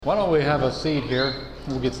Why don't we have a seat here?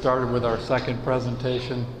 We'll get started with our second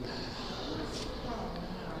presentation.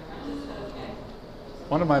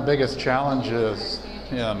 One of my biggest challenges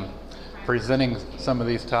in presenting some of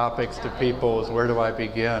these topics to people is where do I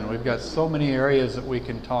begin? We've got so many areas that we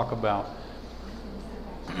can talk about.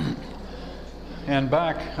 And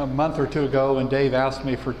back a month or two ago when Dave asked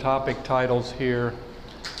me for topic titles here,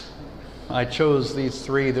 I chose these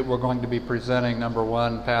three that we're going to be presenting. Number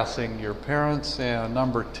one, passing your parents, and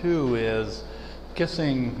number two is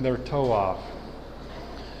kissing their toe off.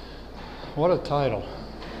 What a title.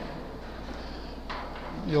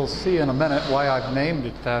 You'll see in a minute why I've named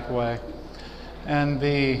it that way. And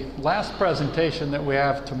the last presentation that we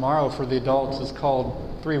have tomorrow for the adults is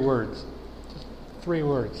called Three Words. Just 3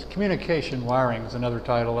 words. Communication wiring is another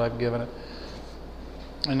title I've given it.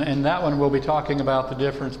 And in that one, we'll be talking about the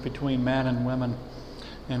difference between man and women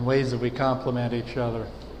and ways that we complement each other.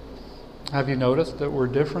 Have you noticed that we're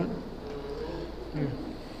different?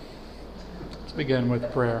 Let's begin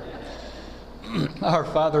with prayer. Our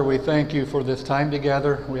Father, we thank you for this time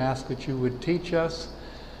together. We ask that you would teach us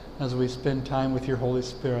as we spend time with your Holy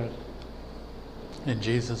Spirit. In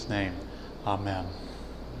Jesus' name, amen.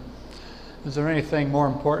 Is there anything more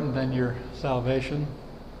important than your salvation?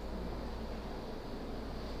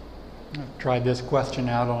 I've tried this question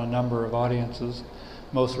out on a number of audiences,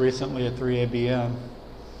 most recently at 3ABM.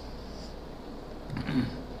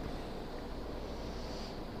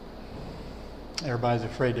 Everybody's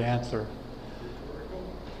afraid to answer.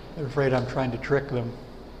 They're afraid I'm trying to trick them.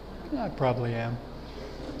 I probably am.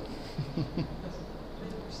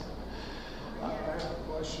 I have a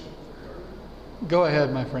question for you. Go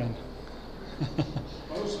ahead, my friend.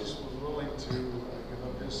 Moses was willing to give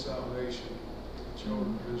up his salvation to the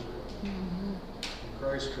children of Israel. And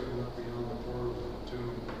Christ could look beyond the portal of the tomb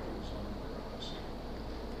when he was on the cross.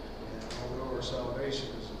 And although our salvation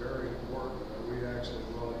is very important, are we actually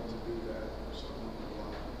willing to do that for someone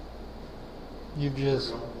in their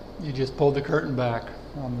life? You just pulled the curtain back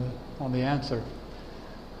on the answer.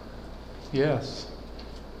 Yes.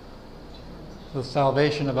 The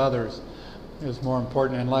salvation of others is more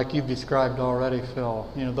important, and like you've described already, Phil,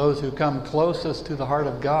 those who come closest to the heart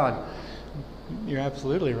of God. You're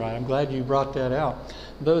absolutely right. I'm glad you brought that out.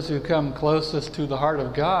 Those who come closest to the heart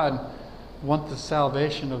of God want the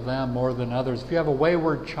salvation of them more than others. If you have a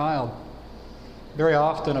wayward child, very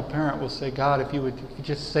often a parent will say, God, if you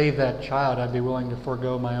just save that child, I'd be willing to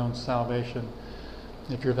forego my own salvation.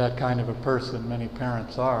 If you're that kind of a person, many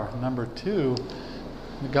parents are. Number two,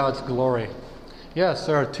 God's glory. Yes,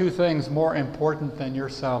 there are 2 things more important than your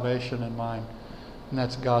salvation and mine, and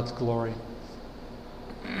that's God's glory.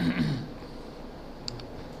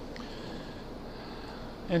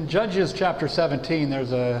 In Judges chapter 17,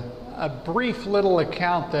 there's a brief little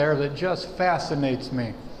account there that just fascinates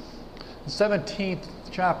me. The 17th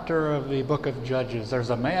chapter of the book of Judges, there's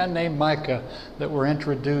a man named Micah that we're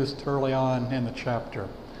introduced early on in the chapter.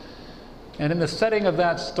 And in the setting of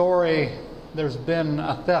that story, there's been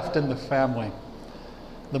a theft in the family.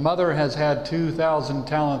 The mother has had 2,000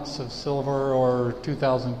 talents of silver, or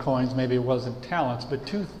 2,000 coins, maybe it wasn't talents, but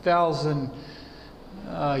 2,000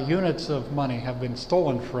 units of money have been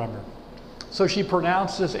stolen from her. So she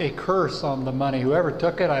pronounces a curse on the money. Whoever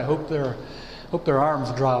took it, I hope their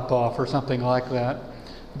arms drop off or something like that.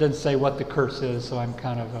 It doesn't say what the curse is, so I'm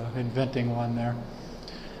kind of inventing one there.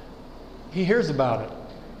 He hears about it.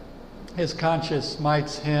 His conscience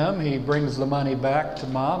smites him. He brings the money back to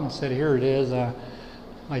mom and said, here it is.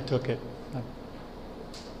 I took it.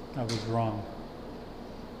 I was wrong.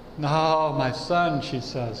 No, my son, she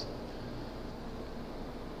says.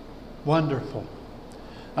 Wonderful.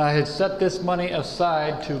 I had set this money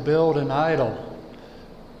aside to build an idol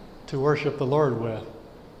to worship the Lord with.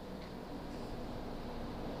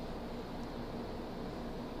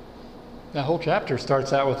 The whole chapter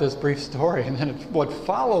starts out with this brief story, and then what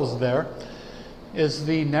follows there is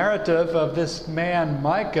the narrative of this man,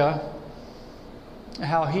 Micah,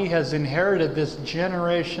 how he has inherited this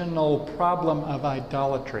generational problem of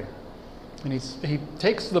idolatry. And he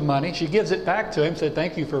takes the money, she gives it back to him, said,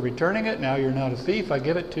 thank you for returning it, now you're not a thief, I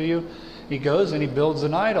give it to you. He goes and he builds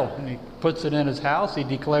an idol, and he puts it in his house. He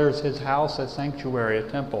declares his house a sanctuary, a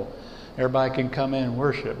temple. Everybody can come in and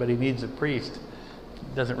worship, but he needs a priest.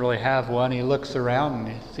 He doesn't really have one. He looks around and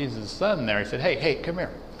he sees his son there. He said, hey, come here.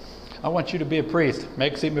 I want you to be a priest.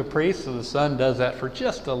 Makes him a priest, so the son does that for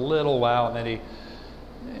just a little while, and then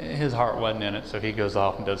his heart wasn't in it, so he goes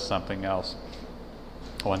off and does something else.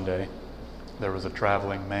 One day, there was a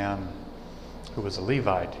traveling man who was a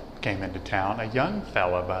Levite, came into town, a young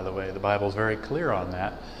fella, by the way. The Bible's very clear on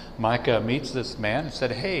that. Micah meets this man and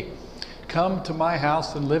said, hey, Come to my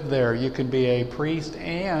house and live there. You can be a priest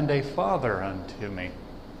and a father unto me.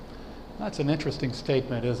 That's an interesting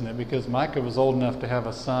statement, isn't it? Because Micah was old enough to have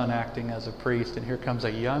a son acting as a priest, and here comes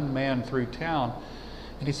a young man through town,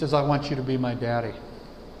 and he says, I want you to be my daddy.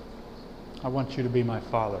 I want you to be my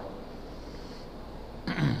father.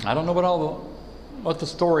 I don't know what the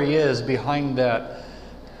story is behind that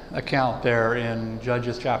account there in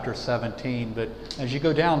Judges chapter 17, but as you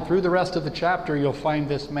go down through the rest of the chapter, you'll find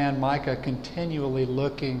this man Micah continually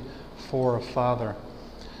looking for a father.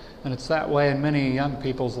 And it's that way in many young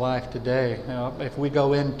people's life today. You know, if we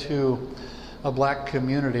go into a black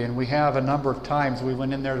community, and we have a number of times, we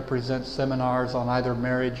went in there to present seminars on either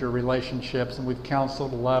marriage or relationships, and we've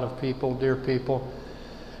counseled a lot of people, dear people.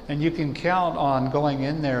 And you can count on going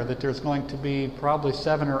in there that there's going to be probably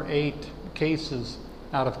 7 or 8 cases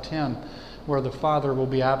out of 10 where the father will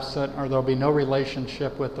be absent or there'll be no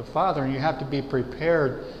relationship with the father, and you have to be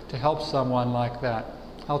prepared to help someone like that,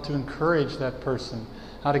 how to encourage that person,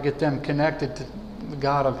 how to get them connected to the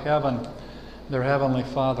God of heaven, their Heavenly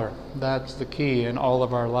Father. That's the key in all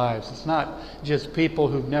of our lives. It's not just people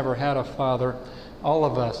who've never had a father. All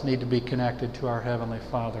of us need to be connected to our Heavenly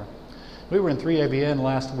Father. We were in 3ABN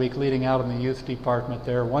last week leading out in the youth department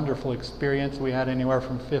there. Wonderful experience. We had anywhere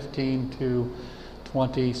from 15 to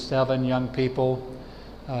 27 young people,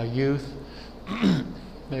 youth.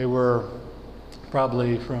 They were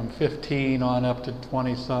probably from 15 on up to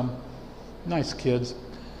 20 some. Nice kids.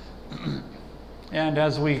 And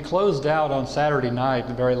as we closed out on Saturday night,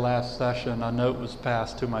 the very last session, a note was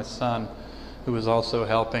passed to my son, who was also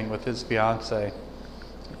helping with his fiance,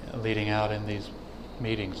 leading out in these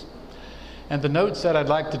meetings. And the note said, I'd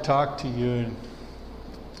like to talk to you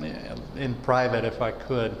in private if I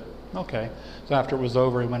could. Okay. So after it was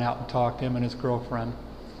over, he went out and talked to him and his girlfriend.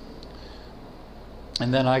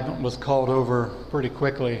 And then I was called over pretty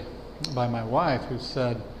quickly by my wife, who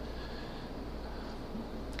said,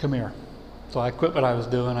 come here. So I quit what I was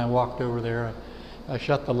doing. I walked over there. I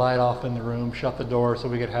shut the light off in the room, shut the door so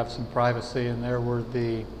we could have some privacy. And there were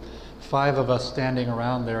the 5 of us standing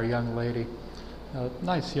around there, a young lady, a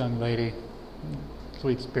nice young lady,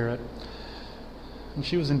 sweet spirit. And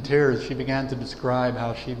she was in tears. She began to describe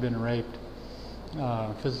how she'd been raped,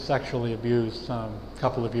 sexually abused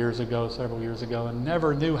several years ago, and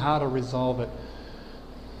never knew how to resolve it.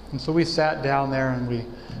 And so we sat down there and we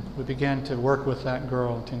began to work with that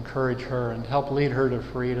girl and to encourage her and help lead her to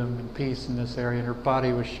freedom and peace in this area. And her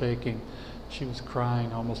body was shaking. She was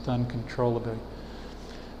crying almost uncontrollably.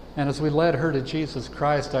 And as we led her to Jesus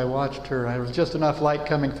Christ, I watched her. There was just enough light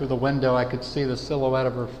coming through the window. I could see the silhouette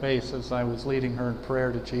of her face as I was leading her in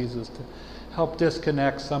prayer to Jesus to help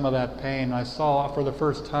disconnect some of that pain. I saw for the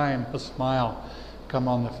first time a smile come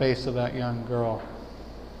on the face of that young girl.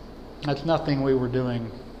 That's nothing we were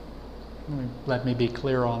doing. Let me be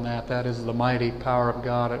clear on that. That is the mighty power of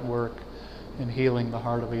God at work in healing the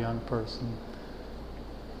heart of a young person.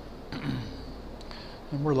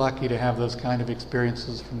 And we're lucky to have those kind of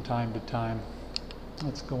experiences from time to time.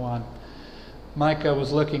 Let's go on. Micah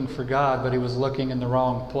was looking for God, but he was looking in the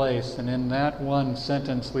wrong place. And in that one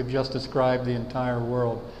sentence, we've just described the entire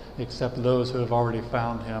world, except those who have already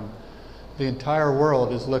found him. The entire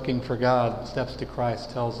world is looking for God. Steps to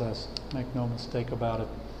Christ tells us. Make no mistake about it.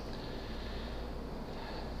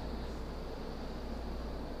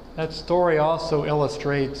 That story also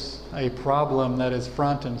illustrates a problem that is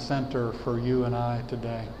front and center for you and I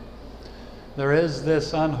today. There is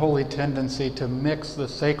this unholy tendency to mix the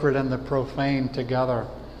sacred and the profane together.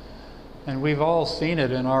 And we've all seen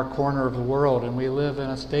it in our corner of the world, and we live in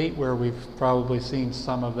a state where we've probably seen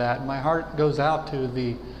some of that. My heart goes out to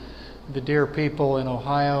the dear people in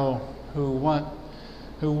Ohio who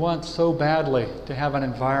want so badly to have an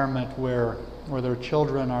environment where their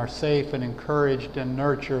children are safe and encouraged and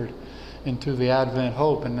nurtured into the Advent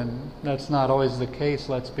hope. And then that's not always the case,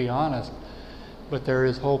 let's be honest. But there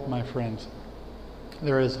is hope, my friends.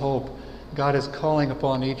 There is hope. God is calling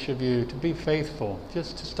upon each of you to be faithful,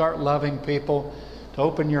 just to start loving people, to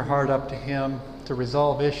open your heart up to Him, to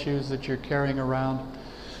resolve issues that you're carrying around.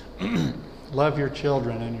 Love your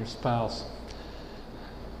children and your spouse.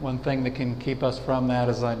 One thing that can keep us from that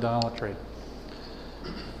is idolatry.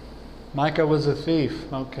 Micah was a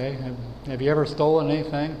thief. Okay. Have you ever stolen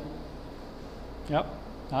anything? Yep,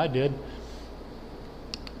 I did.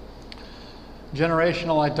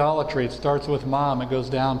 Generational idolatry. It starts with mom. It goes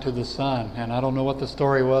down to the son. And I don't know what the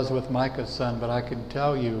story was with Micah's son, but I can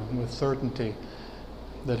tell you with certainty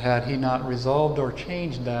that had he not resolved or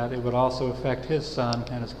changed that, it would also affect his son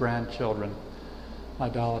and his grandchildren.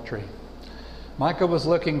 Idolatry. Micah was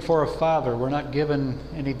looking for a father. We're not given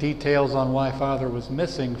any details on why father was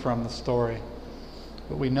missing from the story.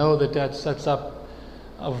 But we know that that sets up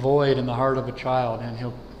a void in the heart of a child,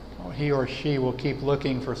 and he or she will keep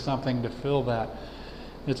looking for something to fill that.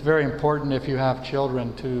 It's very important if you have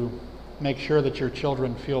children to make sure that your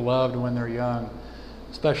children feel loved when they're young,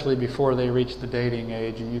 especially before they reach the dating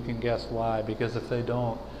age, and you can guess why, because if they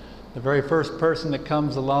don't, the very first person that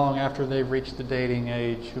comes along after they've reached the dating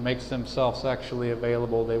age who makes themselves sexually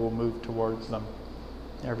available, they will move towards them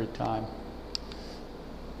every time.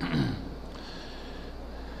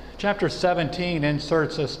 Chapter 17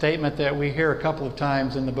 inserts a statement that we hear a couple of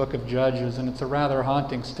times in the book of Judges, and it's a rather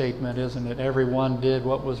haunting statement, isn't it? Everyone did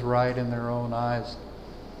what was right in their own eyes.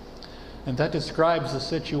 And that describes the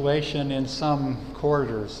situation in some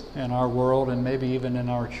quarters in our world and maybe even in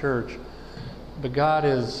our church. But God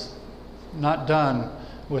is not done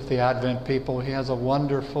with the Advent people. He has a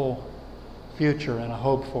wonderful future and a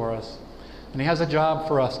hope for us. And He has a job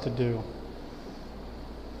for us to do.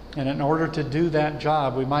 And in order to do that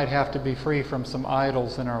job, we might have to be free from some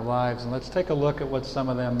idols in our lives. And let's take a look at what some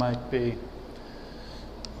of them might be.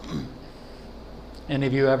 Any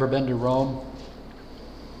of you ever been to Rome?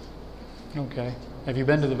 Okay. Have you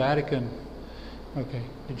been to the Vatican? Okay.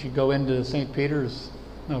 Did you go into St. Peter's?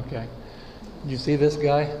 Okay. Did you see this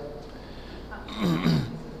guy?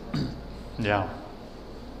 Yeah.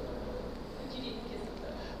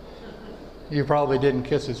 You probably didn't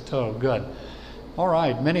kiss his toe. Good. All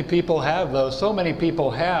right. Many people have those. So many people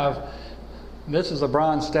have. This is a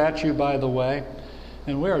bronze statue, by the way.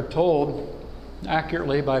 And we are told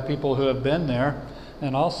accurately by people who have been there,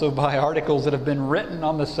 and also by articles that have been written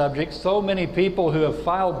on the subject, so many people who have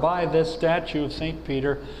filed by this statue of St.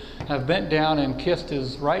 Peter have bent down and kissed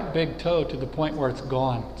his right big toe to the point where it's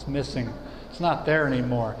gone. It's missing. It's not there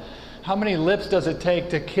anymore. How many lips does it take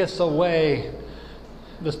to kiss away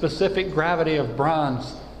the specific gravity of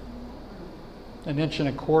bronze? 1.25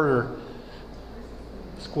 inches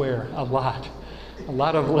square. A lot. A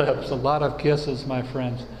lot of lips, a lot of kisses, my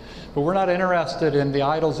friends. But we're not interested in the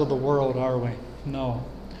idols of the world, are we? No.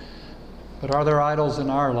 But are there idols in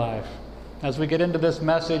our life? As we get into this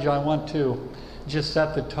message, I want to just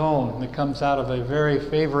set the tone that comes out of a very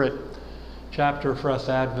favorite chapter for us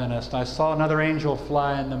Adventists. I saw another angel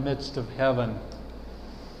fly in the midst of heaven,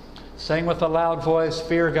 saying with a loud voice,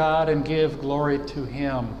 "Fear God and give glory to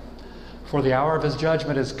Him, for the hour of His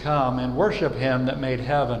judgment is come, and worship Him that made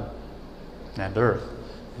heaven and earth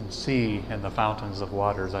and sea and the fountains of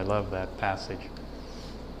waters." I love that passage.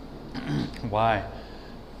 Why?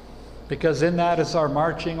 Because in that is our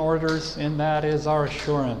marching orders, in that is our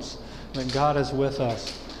assurance that God is with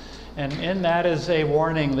us. And in that is a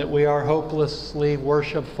warning that we are hopelessly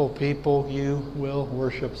worshipful people. You will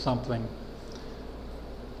worship something,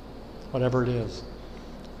 whatever it is.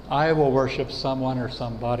 I will worship someone or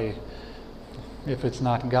somebody if it's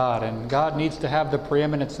not God. And God needs to have the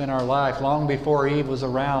preeminence in our life. Long before Eve was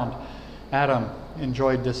around, Adam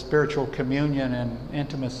enjoyed this spiritual communion and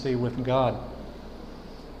intimacy with God.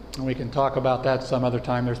 And we can talk about that some other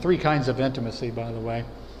time. There's 3 kinds of intimacy, by the way.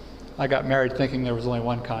 I got married thinking there was only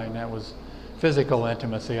one kind. That was physical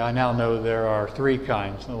intimacy. I now know there are 3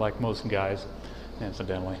 kinds, like most guys,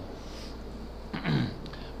 incidentally.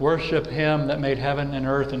 Worship Him that made heaven and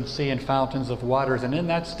earth and sea and fountains of waters. And in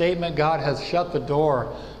that statement, God has shut the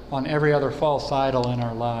door on every other false idol in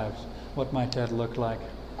our lives. What might that look like?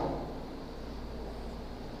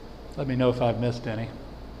 Let me know if I've missed any.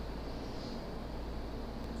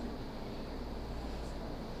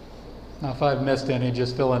 Now, if I've missed any,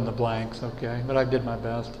 just fill in the blanks, okay? But I did my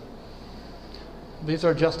best. These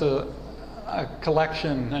are just a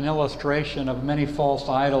collection, an illustration of many false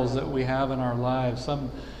idols that we have in our lives.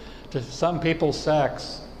 To some people,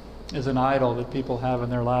 sex is an idol that people have in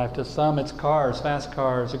their life. To some, it's cars, fast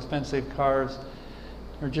cars, expensive cars,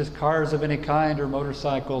 or just cars of any kind, or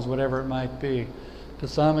motorcycles, whatever it might be. To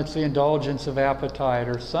some, it's the indulgence of appetite,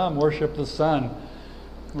 or some worship the sun.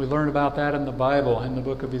 We learn about that in the Bible, in the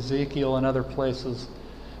book of Ezekiel and other places.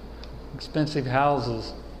 Expensive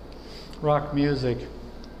houses, rock music.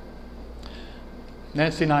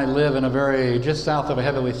 Nancy and I live in just south of a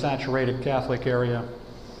heavily saturated Catholic area,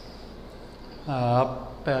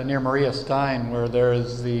 up near Maria Stein, where there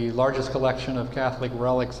is the largest collection of Catholic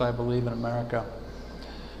relics, I believe, in America.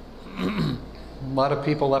 A lot of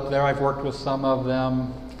people up there. I've worked with some of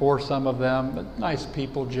them, for some of them, but nice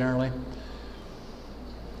people generally.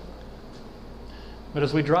 But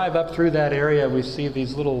as we drive up through that area, we see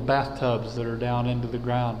these little bathtubs that are down into the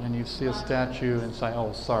ground, and you see a statue inside.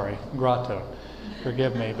 Oh, sorry, grotto.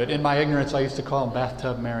 Forgive me. But in my ignorance, I used to call them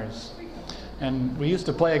bathtub Marys. And we used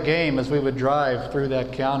to play a game as we would drive through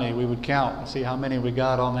that county. We would count and see how many we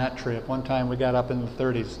got on that trip. One time we got up in the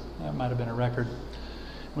 30s. That might have been a record.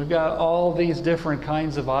 We've got all these different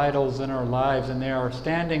kinds of idols in our lives, and they are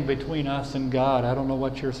standing between us and God. I don't know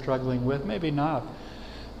what you're struggling with. Maybe not.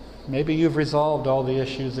 Maybe you've resolved all the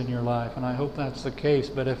issues in your life, and I hope that's the case.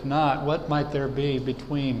 But if not, what might there be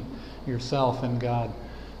between yourself and God?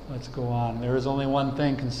 Let's go on. There is only one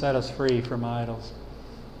thing can set us free from idols.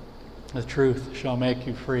 The truth shall make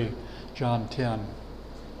you free. John 10.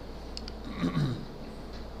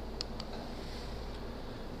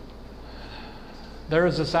 There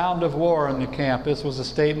is a sound of war in the camp. This was a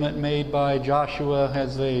statement made by Joshua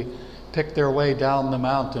as they picked their way down the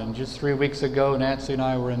mountain. Just 3 weeks ago, Nancy and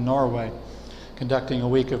I were in Norway conducting a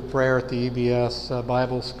week of prayer at the EBS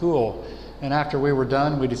Bible School. And after we were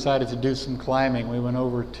done, we decided to do some climbing. We went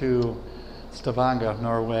over to Stavanger,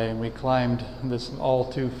 Norway, and we climbed this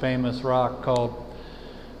all too famous rock called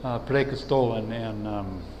Preikestolen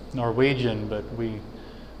in Norwegian, but we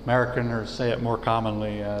Americaners say it more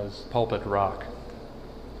commonly as Pulpit Rock.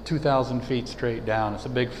 2,000 feet straight down. It's a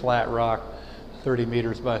big flat rock, 30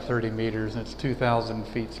 meters by 30 meters, and it's 2,000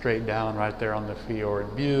 feet straight down right there on the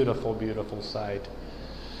fjord. Beautiful, beautiful sight.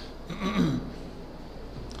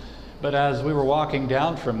 But as we were walking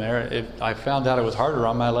down from there, I found out it was harder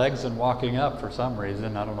on my legs than walking up for some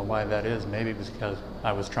reason. I don't know why that is. Maybe it was because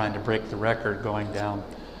I was trying to break the record going down.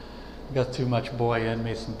 I got too much boy in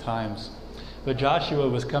me sometimes. But Joshua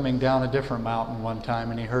was coming down a different mountain one time,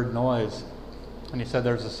 and he heard noise. And he said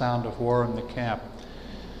there's a sound of war in the camp.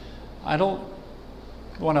 I don't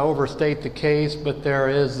want to overstate the case, but there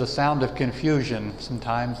is the sound of confusion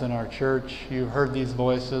sometimes in our church. You've heard these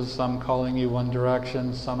voices, some calling you one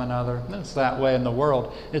direction, some another. It's that way in the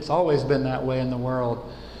world. It's always been that way in the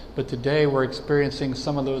world. But today we're experiencing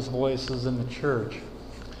some of those voices in the church.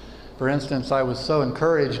 For instance, I was so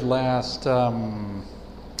encouraged last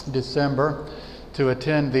December to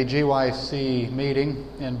attend the GYC meeting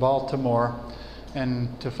in Baltimore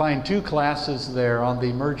and to find 2 classes there on the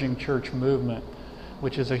emerging church movement,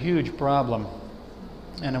 which is a huge problem.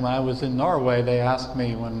 And when I was in Norway, they asked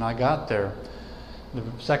me when I got there, the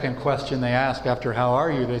second question they asked after how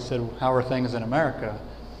are you, they said, how are things in America?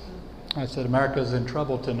 I said, America's in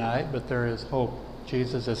trouble tonight, but there is hope.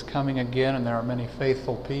 Jesus is coming again, and there are many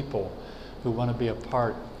faithful people who want to be a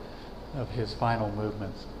part of his final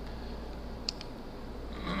movements.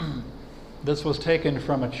 This was taken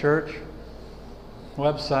from a church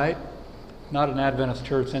website, not an Adventist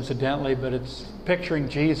church incidentally, but it's picturing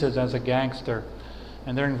Jesus as a gangster.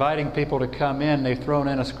 And they're inviting people to come in. They've thrown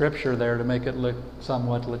in a scripture there to make it look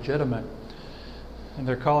somewhat legitimate. And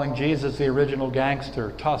they're calling Jesus the original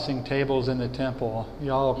gangster, tossing tables in the temple.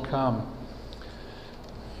 Y'all come.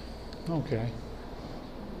 Okay.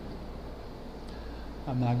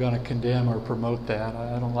 I'm not going to condemn or promote that.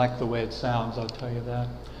 I don't like the way it sounds, I'll tell you that.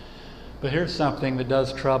 But here's something that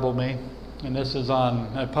does trouble me. And this is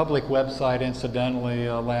on a public website, incidentally,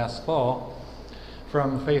 last fall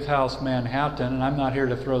from Faith House Manhattan. And I'm not here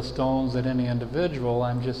to throw stones at any individual.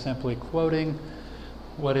 I'm just simply quoting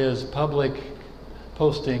what is public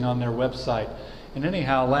posting on their website. And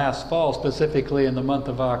anyhow, last fall, specifically in the month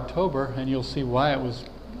of October, and you'll see why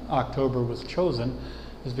October was chosen,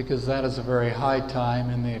 is because that is a very high time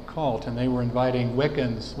in the occult. And they were inviting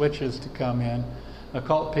Wiccans, witches, to come in,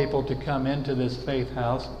 occult people to come into this Faith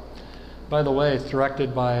House. By the way, it's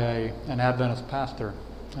directed by an Adventist pastor.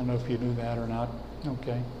 I don't know if you knew that or not.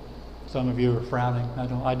 Okay. Some of you are frowning.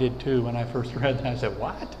 I did too when I first read that. I said,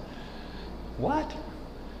 what? What?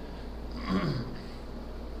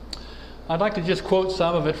 I'd like to just quote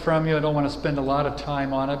some of it from you. I don't want to spend a lot of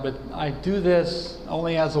time on it, but I do this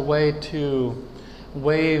only as a way to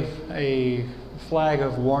wave a flag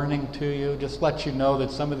of warning to you. Just let you know that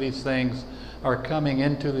some of these things are coming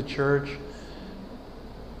into the church.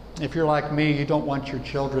 If you're like me, you don't want your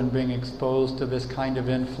children being exposed to this kind of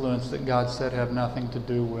influence that God said have nothing to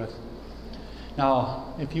do with.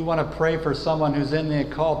 Now, if you want to pray for someone who's in the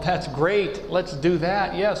occult, that's great. Let's do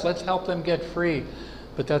that. Yes, let's help them get free.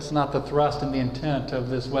 But that's not the thrust and the intent of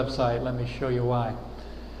this website. Let me show you why.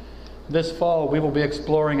 This fall, we will be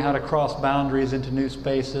exploring how to cross boundaries into new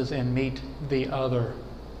spaces and meet the other.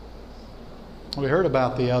 We heard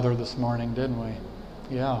about the other this morning, didn't we?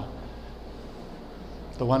 Yeah.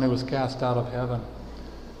 The one who was cast out of heaven.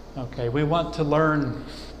 Okay, we want to learn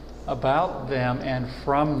about them and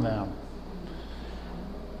from them.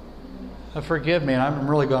 Forgive me, and I'm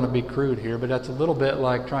really going to be crude here, but that's a little bit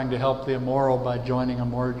like trying to help the immoral by joining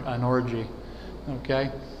an orgy.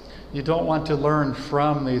 Okay? You don't want to learn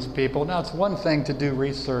from these people. Now, it's one thing to do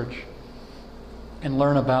research. and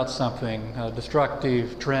learn about something,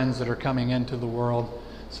 destructive trends that are coming into the world,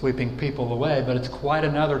 sweeping people away. But it's quite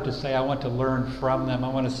another to say, I want to learn from them. I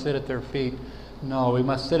want to sit at their feet. No, we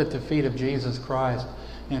must sit at the feet of Jesus Christ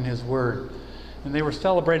and His Word. And they were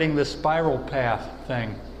celebrating this spiral path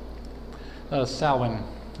thing, Samhain,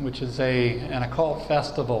 which is an occult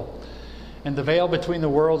festival. And the veil between the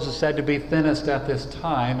worlds is said to be thinnest at this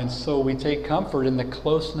time, and so we take comfort in the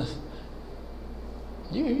closeness.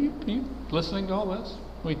 You listening to all this?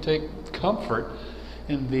 We take comfort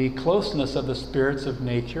in the closeness of the spirits of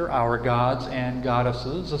nature, our gods and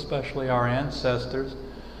goddesses, especially our ancestors.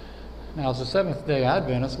 Now, as a Seventh-day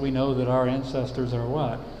Adventist, we know that our ancestors are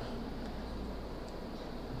what?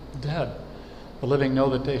 Dead. The living know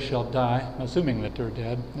that they shall die, assuming that they're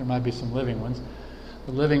dead. There might be some living ones.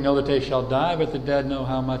 The living know that they shall die, but the dead know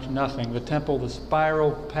how much nothing. The temple, the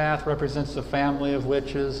spiral path, represents the family of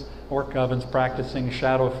witches or covens practicing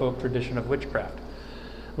shadow folk tradition of witchcraft,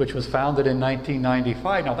 which was founded in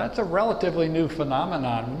 1995. Now, that's a relatively new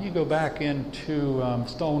phenomenon. When you go back into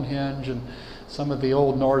Stonehenge and some of the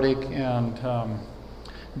old Nordic and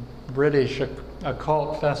British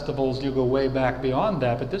occult festivals, you go way back beyond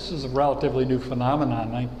that, but this is a relatively new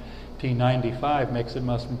phenomenon. 1995 makes it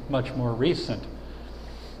much more recent.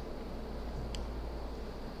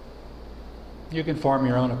 You can form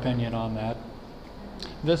your own opinion on that.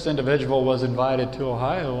 This individual was invited to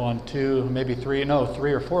Ohio on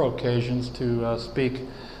three or four occasions to speak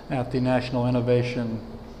at the National Innovation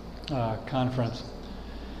Conference.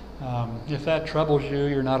 If that troubles you,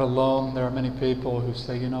 you're not alone. There are many people who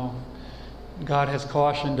say, God has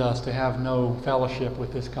cautioned us to have no fellowship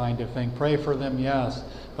with this kind of thing. Pray for them, yes,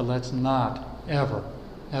 but let's not ever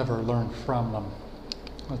learn from them.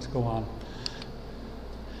 Let's go on.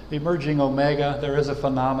 Emerging Omega, there is a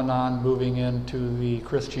phenomenon moving into the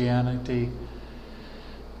Christianity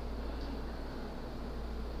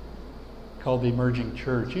called the emerging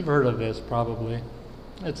church. You've heard of this probably.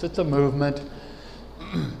 It's a movement.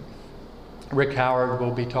 Rick Howard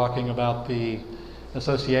will be talking about the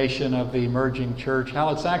association of the emerging church, how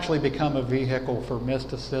it's actually become a vehicle for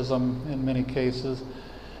mysticism in many cases.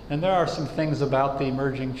 And there are some things about the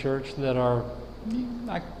emerging church that are,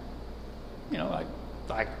 I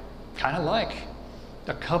kind of like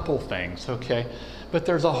a couple things, okay? But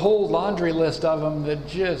there's a whole laundry list of them that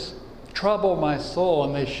just trouble my soul,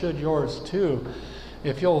 and they should yours too.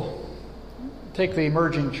 If you'll take the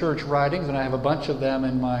emerging church writings, and I have a bunch of them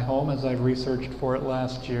in my home as I've researched for it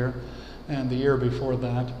last year and the year before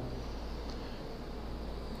that.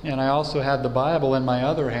 And I also had the Bible in my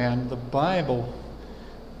other hand. The Bible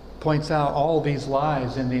points out all these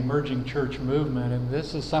lies in the emerging church movement, and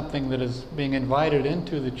this is something that is being invited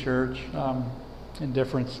into the church in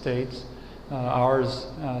different states. Ours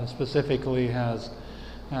specifically has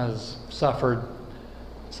suffered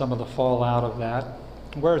some of the fallout of that.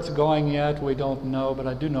 Where it's going yet, we don't know, but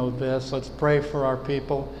I do know this. Let's pray for our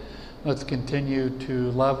people. Let's continue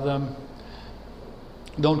to love them.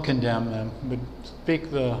 Don't condemn them, but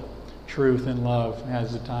speak the truth in love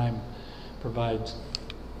as the time provides.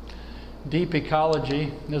 Deep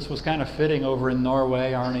ecology. This was kind of fitting over in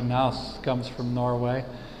Norway. Arne Naus comes from Norway.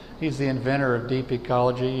 He's the inventor of deep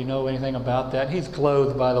ecology. You know anything about that? He's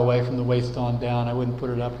clothed, by the way, from the waist on down. I wouldn't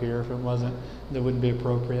put it up here if it wasn't. That wouldn't be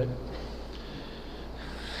appropriate.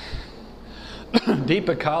 Deep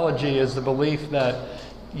ecology is the belief that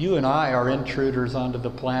you and I are intruders onto the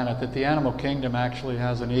planet, that the animal kingdom actually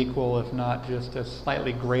has an equal, if not just a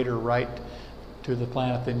slightly greater right to the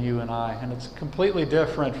planet than you and I. And it's completely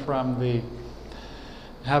different from the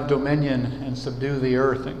have dominion and subdue the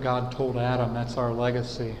earth that God told Adam. That's our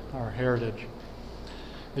legacy, our heritage.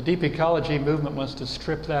 The deep ecology movement wants to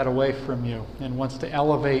strip that away from you and wants to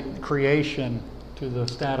elevate creation to the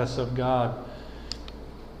status of God.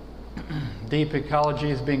 Deep ecology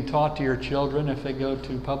is being taught to your children if they go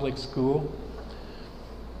to public school.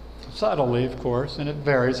 Subtly, of course, and it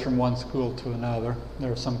varies from one school to another. There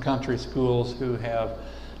are some country schools who have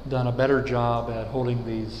done a better job at holding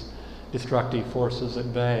these destructive forces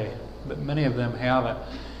at bay, but many of them haven't.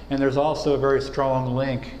 And there's also a very strong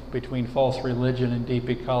link between false religion and deep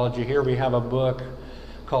ecology. Here we have a book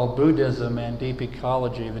called Buddhism and Deep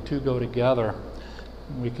Ecology. The two go together.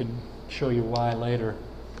 We can show you why later.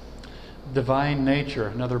 Divine Nature,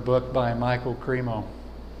 another book by Michael Cremo.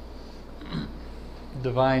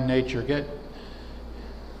 Divine Nature.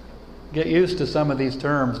 Get used to some of these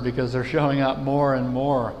terms because they're showing up more and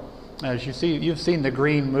more. As you see, you've seen the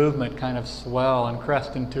green movement kind of swell and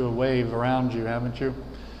crest into a wave around you, haven't you?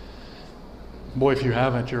 Boy, if you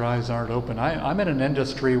haven't, your eyes aren't open. I'm in an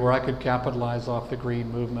industry where I could capitalize off the green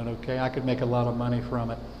movement, okay? I could make a lot of money from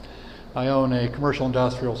it. I own a commercial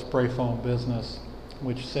industrial spray foam business,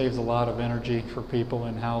 which saves a lot of energy for people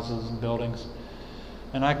in houses and buildings.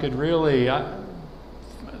 And I could really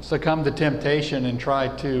succumb to temptation and try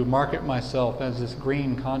to market myself as this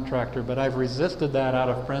green contractor, but I've resisted that out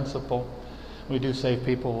of principle. We do save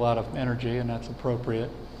people a lot of energy, and that's appropriate.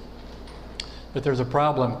 But there's a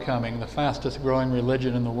problem coming. The fastest growing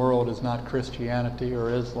religion in the world is not Christianity or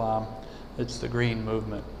Islam, it's the green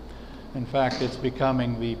movement. In fact, it's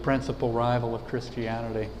becoming the principal rival of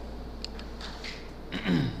Christianity.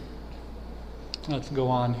 Let's go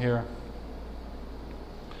on here.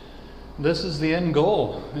 This is the end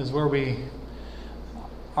goal, is where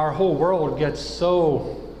our whole world gets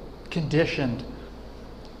so conditioned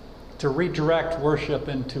to redirect worship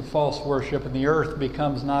into false worship, and the earth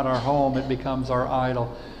becomes not our home, it becomes our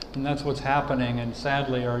idol. And that's what's happening, and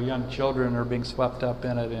sadly our young children are being swept up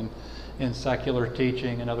in it in secular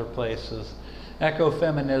teaching and other places.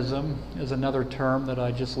 Ecofeminism is another term that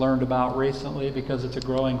I just learned about recently because it's a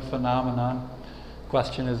growing phenomenon.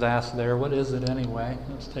 Question is asked there, what is it anyway?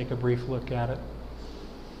 Let's take a brief look at it.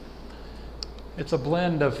 It's a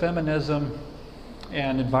blend of feminism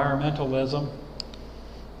and environmentalism.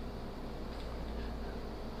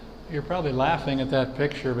 You're probably laughing at that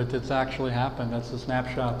picture, but it's actually happened. That's a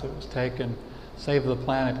snapshot that was taken. Save the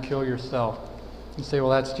planet, kill yourself. You say, well,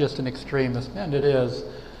 that's just an extremist. And it is.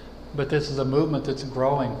 But this is a movement that's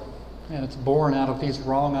growing. And it's born out of these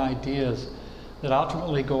wrong ideas that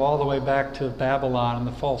ultimately go all the way back to Babylon and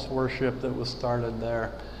the false worship that was started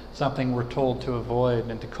there. Something we're told to avoid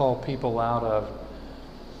and to call people out of.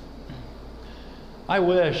 I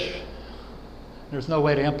wish, there's no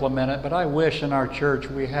way to implement it, but I wish in our church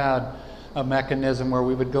we had a mechanism where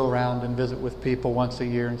we would go around and visit with people once a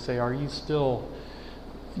year and say, do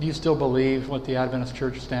you still believe what the Adventist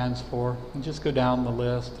Church stands for? And just go down the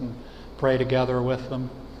list and pray together with them.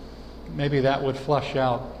 Maybe that would flush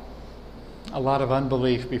out a lot of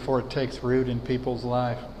unbelief before it takes root in people's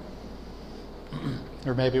life.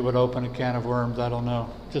 Or maybe it would open a can of worms, I don't know.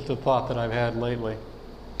 Just a thought that I've had lately.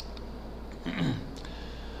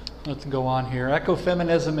 Let's go on here.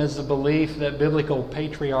 Ecofeminism is the belief that biblical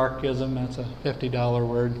patriarchism, that's a $50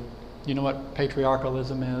 word. You know what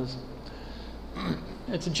patriarchalism is?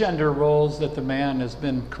 It's gender roles, that the man has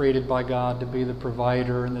been created by God to be the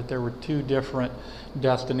provider, and that there were two different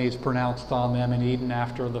destinies pronounced on them in Eden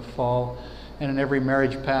after the fall. And in every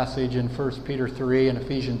marriage passage in 1 Peter 3 and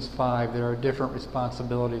Ephesians 5, there are different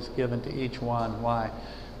responsibilities given to each one. Why?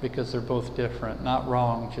 Because they're both different. Not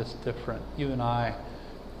wrong, just different. You and I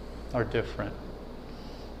are different,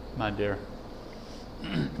 my dear.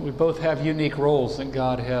 We both have unique roles that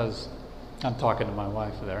God has. I'm talking to my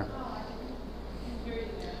wife there.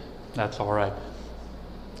 That's all right.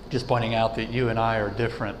 Just pointing out that you and I are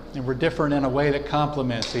different. And we're different in a way that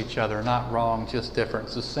complements each other. Not wrong, just different.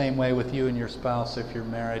 It's the same way with you and your spouse if you're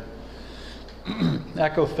married.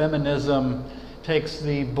 Ecofeminism takes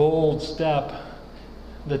the bold step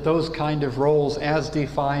that those kind of roles, as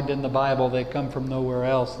defined in the Bible, they come from nowhere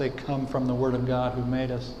else. They come from the Word of God who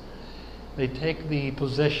made us. They take the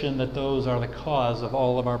position that those are the cause of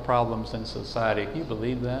all of our problems in society. Do you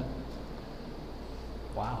believe that?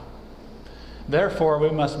 Wow. Therefore,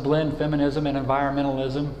 we must blend feminism and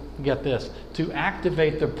environmentalism, get this, to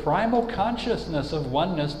activate the primal consciousness of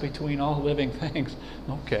oneness between all living things.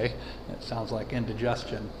 Okay, that sounds like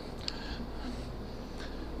indigestion.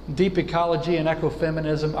 Deep ecology and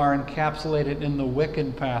ecofeminism are encapsulated in the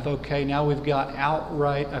Wiccan path. Okay, now we've got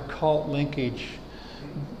outright occult linkage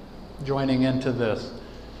joining into this.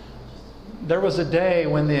 There was a day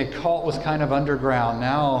when the occult was kind of underground.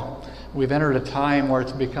 Now we've entered a time where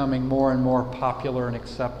it's becoming more and more popular and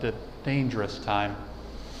accepted. Dangerous time.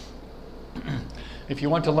 If you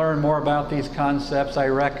want to learn more about these concepts, I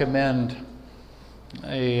recommend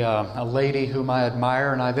a lady whom I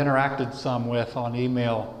admire and I've interacted some with on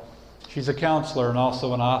email. She's a counselor and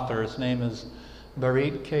also an author. His name is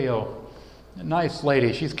Barit Kao. A nice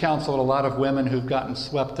lady. She's counseled a lot of women who've gotten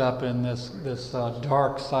swept up in this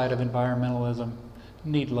dark side of environmentalism.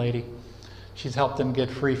 Neat lady. She's helped them get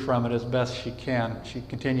free from it as best she can. She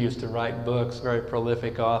continues to write books, very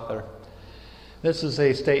prolific author. This is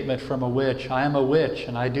a statement from a witch. I am a witch,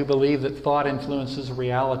 and I do believe that thought influences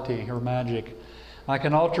reality or magic. I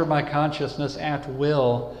can alter my consciousness at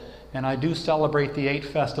will, and I do celebrate the 8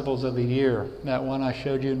 festivals of the year. That one I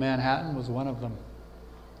showed you in Manhattan was one of them.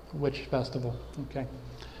 Witch festival, okay.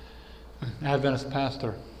 Adventist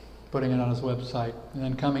pastor, putting it on his website, and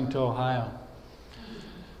then coming to Ohio.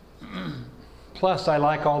 Plus, I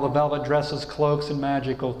like all the velvet dresses, cloaks, and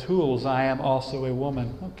magical tools. I am also a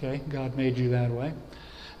woman. Okay, God made you that way.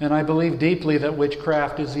 And I believe deeply that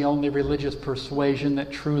witchcraft is the only religious persuasion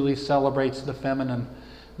that truly celebrates the feminine,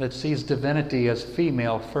 that sees divinity as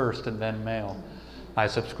female first and then male. I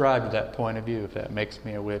subscribe to that point of view. If that makes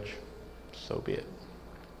me a witch, so be it.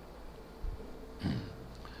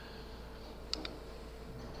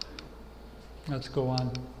 Let's go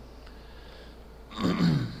on.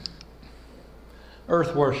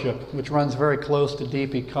 Earth worship, which runs very close to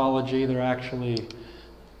deep ecology. They're actually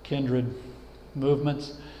kindred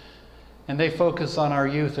movements. And they focus on our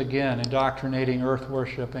youth again, indoctrinating earth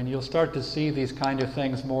worship. And you'll start to see these kind of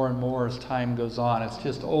things more and more as time goes on. It's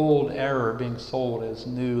just old error being sold as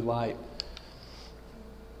new light.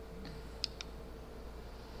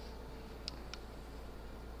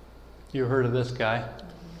 You heard of this guy?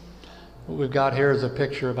 What we've got here is a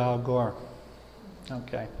picture of Al Gore.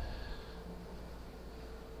 Okay.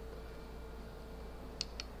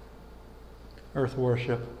 Earth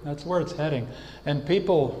worship. That's where it's heading. And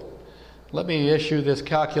people, let me issue this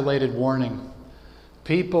calculated warning.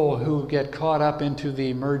 People who get caught up into the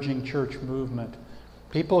emerging church movement,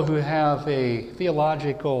 people who have a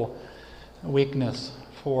theological weakness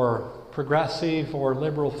for progressive or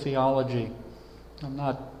liberal theology, I'm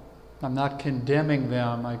not condemning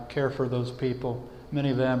them. I care for those people.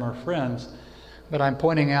 Many of them are friends. But I'm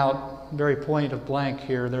pointing out, very point of blank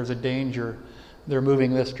here, there's a danger. They're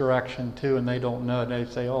moving this direction too, and they don't know it. They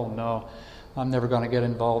say, oh no, I'm never going to get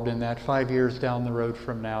involved in that. 5 years down the road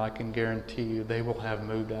from now, I can guarantee you they will have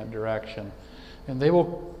moved that direction. And they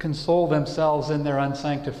will console themselves in their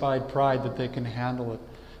unsanctified pride that they can handle it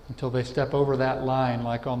until they step over that line,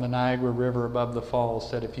 like on the Niagara River above the falls,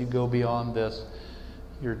 said, if you go beyond this,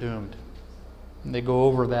 you're doomed. And they go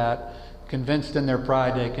over that, convinced in their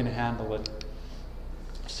pride they can handle it.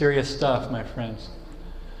 Serious stuff, my friends.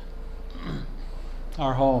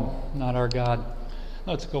 Our home, not our God.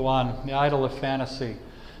 Let's go on. The idol of fantasy,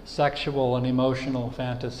 sexual and emotional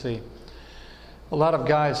fantasy. A lot of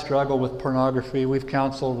guys struggle with pornography. We've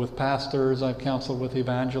counseled with pastors. I've counseled with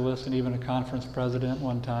evangelists and even a conference president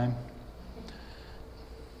one time.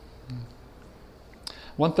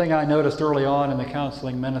 One thing I noticed early on in the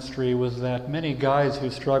counseling ministry was that many guys who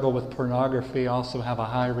struggle with pornography also have a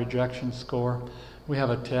high rejection score. We have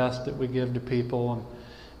a test that we give to people, and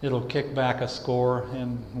it'll kick back a score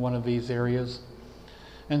in one of these areas.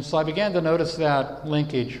 And so I began to notice that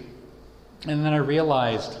linkage. And then I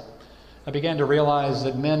began to realize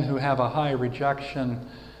that men who have a high rejection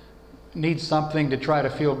need something to try to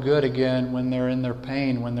feel good again when they're in their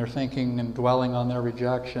pain, when they're thinking and dwelling on their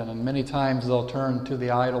rejection. And many times they'll turn to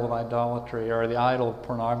the idol of idolatry or the idol of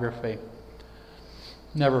pornography.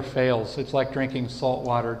 Never fails. It's like drinking salt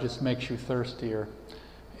water, it just makes you thirstier.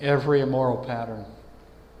 Every immoral pattern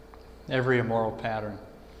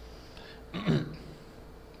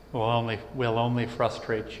will only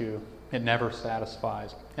frustrate you. It never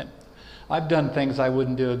satisfies. And I've done things I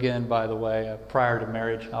wouldn't do again, by the way, prior to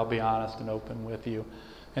marriage. I'll be honest and open with you.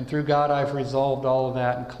 And through God, I've resolved all of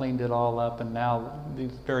that and cleaned it all up. And now the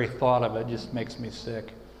very thought of it just makes me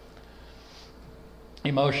sick.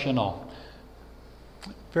 Emotional.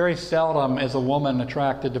 Very seldom is a woman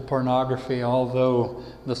attracted to pornography, although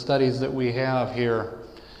the studies that we have here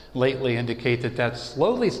lately indicate that that's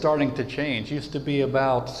slowly starting to change. Used to be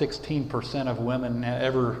about 16% of women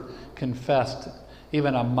ever confessed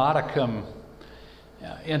even a modicum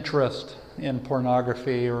interest in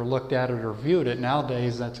pornography or looked at it or viewed it.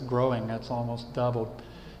 Nowadays that's growing. That's almost doubled.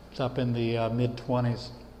 It's up in the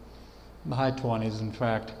mid-20s, the high 20s in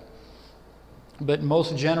fact. But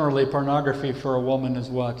most generally pornography for a woman is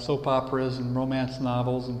what? Soap operas and romance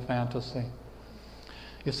novels and fantasy.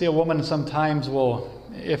 You see, a woman sometimes will,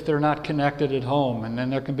 if they're not connected at home, and then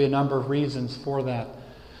there can be a number of reasons for that.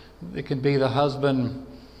 It can be the husband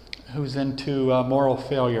who's into moral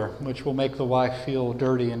failure, which will make the wife feel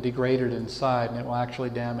dirty and degraded inside, and it will actually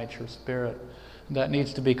damage her spirit. That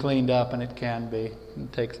needs to be cleaned up, and it can be.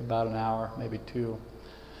 It takes about an hour, maybe 2.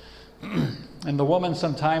 And the woman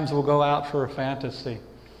sometimes will go out for a fantasy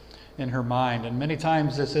in her mind, and many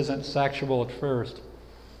times this isn't sexual at first.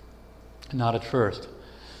 Not at first.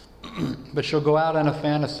 But she'll go out in a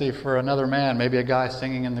fantasy for another man, maybe a guy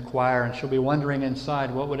singing in the choir, and she'll be wondering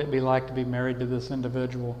inside, what would it be like to be married to this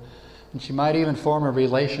individual? And she might even form a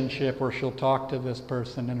relationship where she'll talk to this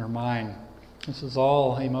person in her mind. This is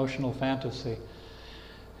all emotional fantasy.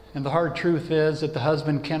 And the hard truth is that the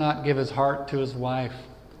husband cannot give his heart to his wife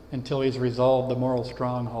until he's resolved the moral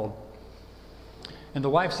stronghold. And the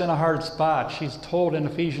wife's in a hard spot. She's told in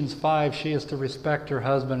Ephesians 5 she is to respect her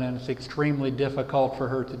husband, and it's extremely difficult for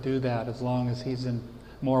her to do that as long as he's in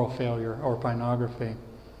moral failure or pornography.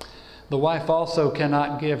 The wife also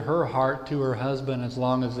cannot give her heart to her husband as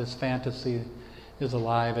long as this fantasy is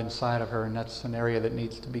alive inside of her, and that's an area that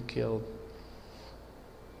needs to be killed.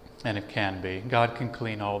 And it can be. God can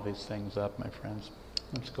clean all these things up, my friends.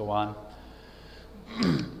 Let's go on.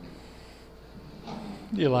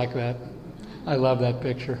 You like that? I love that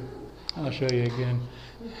picture. I'll show you again.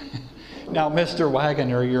 Now, Mr.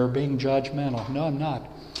 Wagoner, you're being judgmental. No, I'm not.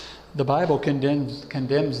 The Bible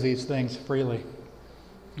condemns these things freely.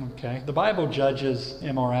 Okay? The Bible judges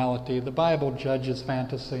immorality. The Bible judges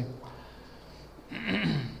fantasy.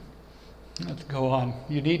 Let's go on.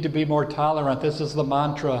 You need to be more tolerant. This is the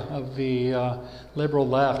mantra of the liberal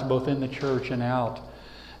left, both in the church and out.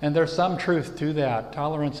 And there's some truth to that.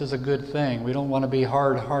 Tolerance is a good thing. We don't want to be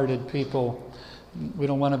hard-hearted people. We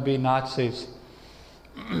don't want to be Nazis.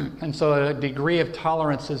 And so a degree of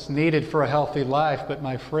tolerance is needed for a healthy life. But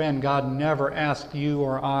my friend, God never asked you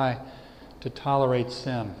or I to tolerate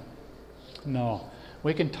sin. No.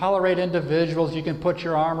 We can tolerate individuals. You can put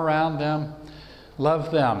your arm around them.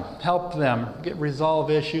 Love them, help them,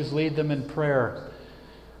 resolve issues, lead them in prayer.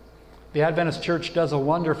 The Adventist Church does a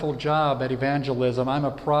wonderful job at evangelism. I'm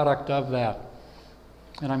a product of that,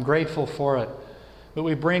 and I'm grateful for it. But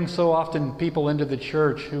we bring so often people into the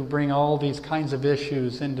church who bring all these kinds of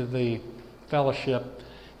issues into the fellowship,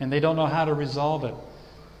 and they don't know how to resolve it.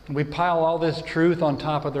 And we pile all this truth on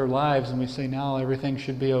top of their lives, and we say, now everything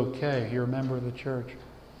should be okay. You're a member of the church.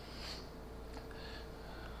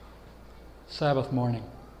 Sabbath morning.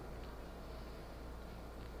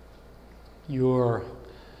 You're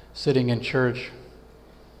sitting in church.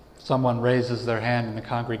 Someone raises their hand in the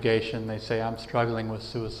congregation. They say, I'm struggling with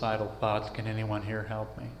suicidal thoughts. Can anyone here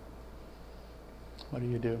help me? What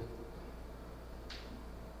do?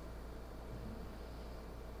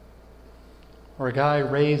 Or a guy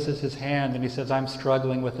raises his hand and he says, I'm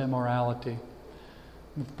struggling with immorality,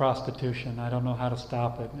 with prostitution. I don't know how to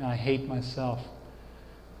stop it. And I hate myself.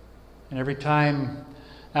 And every time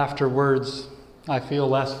afterwards, I feel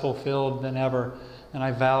less fulfilled than ever, and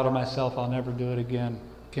I vow to myself I'll never do it again.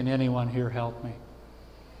 Can anyone here help me?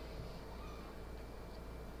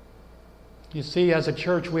 You see, as a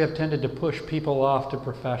church, we have tended to push people off to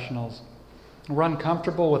professionals. We're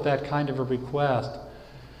uncomfortable with that kind of a request.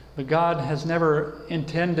 But God has never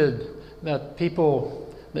intended that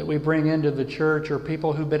people that we bring into the church or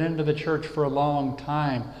people who've been into the church for a long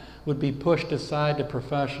time would be pushed aside to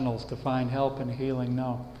professionals to find help and healing.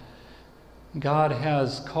 No. God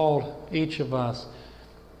has called each of us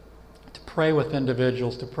to pray with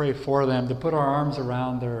individuals, to pray for them, to put our arms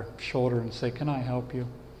around their shoulder and say, can I help you?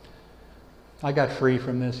 I got free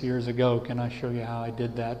from this years ago. Can I show you how I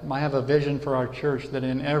did that? I have a vision for our church that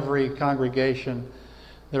in every congregation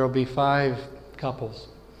there will be 5 couples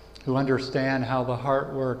who understand how the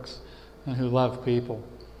heart works and who love people.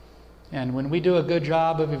 And when we do a good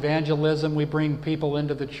job of evangelism, we bring people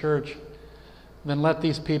into the church, then let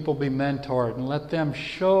these people be mentored and let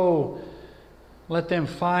them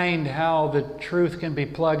find how the truth can be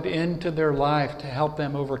plugged into their life to help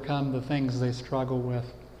them overcome the things they struggle with.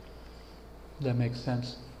 Does that make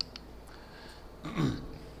sense?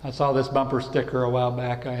 I saw this bumper sticker a while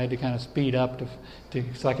back. I had to kind of speed up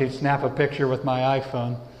so I could snap a picture with my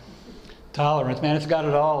iPhone. Tolerance, man, it's got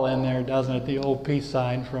it all in there, doesn't it? The old peace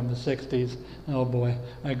sign from the 60s. Oh boy,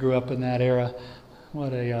 I grew up in that era.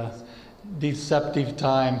 What a deceptive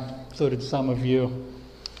time. So did some of you.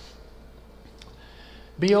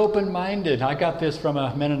 Be open-minded. I got this from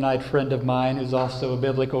a Mennonite friend of mine who's also a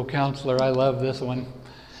biblical counselor. I love this one.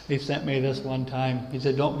 He sent me this one time. He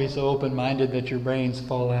said, don't be so open-minded that your brains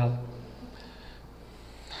fall out.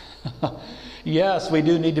 Yes, we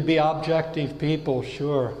do need to be objective people,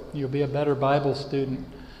 sure. You'll be a better Bible student,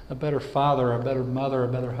 a better father, a better mother, a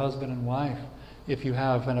better husband and wife if you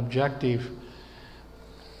have an objective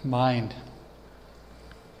mind.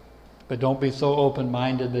 But don't be so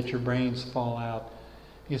open-minded that your brains fall out.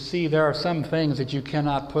 You see, there are some things that you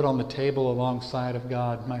cannot put on the table alongside of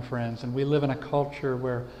God, my friends. And we live in a culture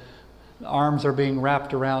where arms are being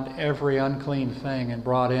wrapped around every unclean thing and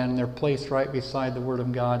brought in. They're placed right beside the Word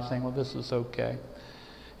of God saying, well, this is okay.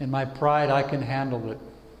 In my pride, I can handle it.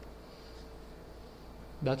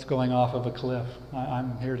 That's going off of a cliff.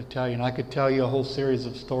 I'm here to tell you. And I could tell you a whole series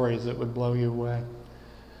of stories that would blow you away.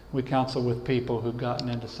 We counsel with people who've gotten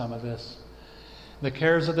into some of this. The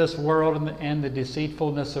cares of this world and the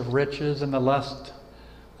deceitfulness of riches and the lust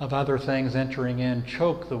of other things entering in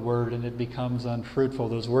choke the word and it becomes unfruitful.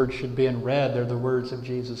 Those words should be in red. They're the words of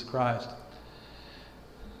Jesus Christ.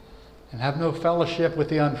 And have no fellowship with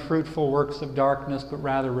the unfruitful works of darkness, but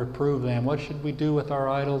rather reprove them. What should we do with our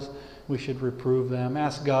idols? We should reprove them.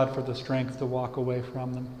 Ask God for the strength to walk away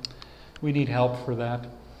from them. We need help for that.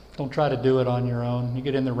 Don't try to do it on your own. You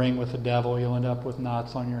get in the ring with the devil, you'll end up with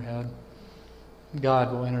knots on your head.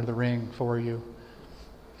 God will enter the ring for you.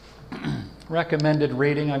 Recommended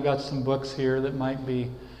reading. I've got some books here that might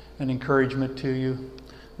be an encouragement to you.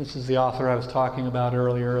 This is the author I was talking about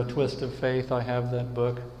earlier, A Twist of Faith. I have that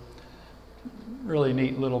book. Really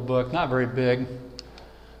neat little book, not very big.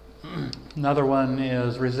 Another one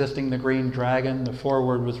is Resisting the Green Dragon. The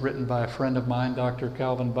foreword was written by a friend of mine, Dr.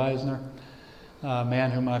 Calvin Beisner, a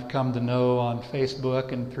man whom I've come to know on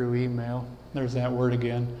Facebook and through email. There's that word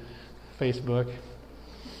again, Facebook.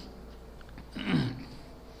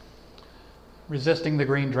 Resisting the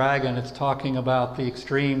Green Dragon, it's talking about the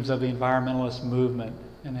extremes of the environmentalist movement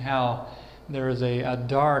and how there is a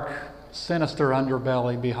dark, sinister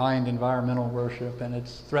underbelly behind environmental worship, and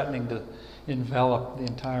it's threatening to envelop the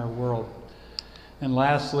entire world. And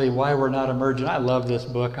lastly, Why We're Not Emergent. I love this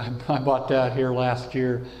book. I bought that here last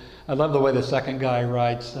year. I love the way the second guy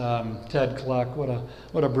writes, Ted Kluck.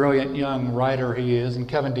 What a brilliant young writer he is. And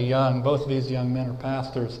Kevin DeYoung, both of these young men are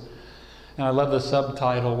pastors. And I love the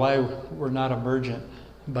subtitle, Why We're Not Emergent,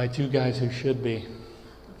 by two guys who should be.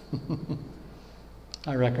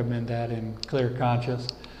 I recommend that in clear conscience.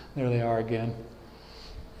 There they are again.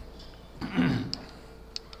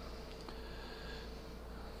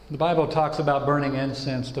 The Bible talks about burning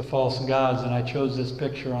incense to false gods, and I chose this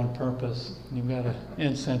picture on purpose. You've got an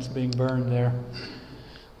incense being burned there.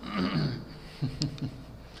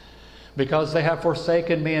 Because they have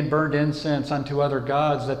forsaken me and burned incense unto other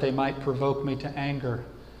gods, that they might provoke me to anger.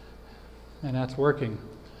 And that's working.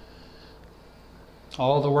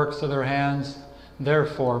 All the works of their hands,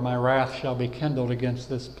 therefore my wrath shall be kindled against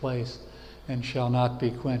this place, and shall not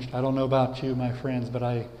be quenched. I don't know about you, my friends, but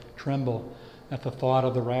I tremble at the thought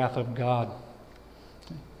of the wrath of God.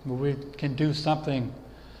 We can do something.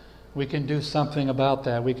 We can do something about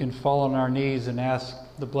that. We can fall on our knees and ask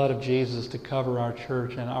the blood of Jesus to cover our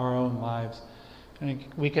church and our own lives. And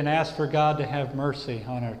we can ask for God to have mercy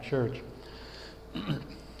on our church.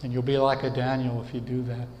 And you'll be like a Daniel if you do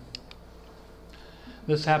that.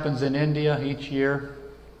 This happens in India each year.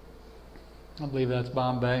 I believe that's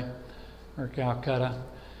Bombay or Calcutta.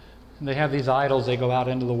 And they have these idols. They go out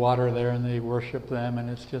into the water there and they worship them, and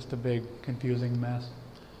it's just a big, confusing mess.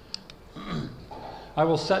 I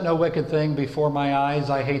will set no wicked thing before my eyes.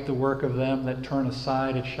 I hate the work of them that turn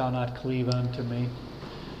aside. It shall not cleave unto me.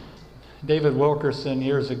 David Wilkerson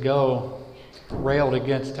years ago railed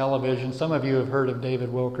against television. Some of you have heard of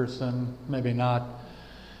David Wilkerson, maybe not.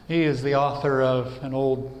 He is the author of an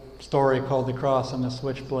old story called The Cross and the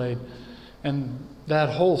Switchblade. And that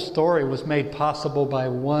whole story was made possible by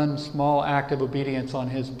one small act of obedience on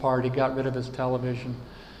his part. He got rid of his television.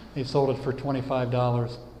 He sold it for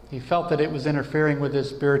 $25. He felt that it was interfering with his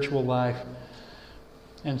spiritual life.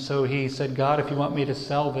 And so he said, God, if you want me to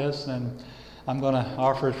sell this, then I'm going to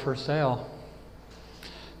offer it for sale.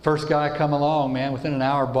 First guy come along, man, within an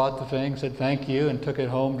hour bought the thing, said thank you, and took it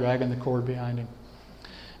home, dragging the cord behind him.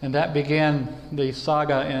 And that began the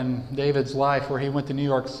saga in David's life, where he went to New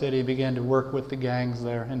York City, began to work with the gangs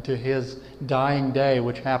there, and to his dying day,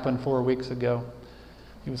 which happened 4 weeks ago.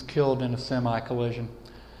 He was killed in a semi-collision.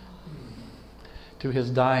 To his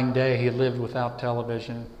dying day, he lived without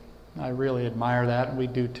television. I really admire that, and we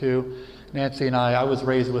do too. Nancy and I was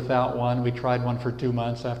raised without one. We tried one for 2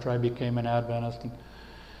 months after I became an Adventist,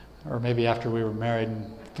 or maybe after we were married,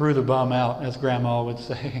 and threw the bum out, as Grandma would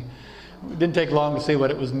say. It didn't take long to see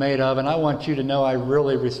what it was made of, and I want you to know I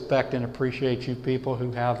really respect and appreciate you people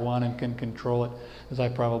who have one and can control it, as I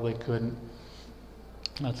probably couldn't.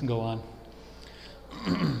 Let's go on.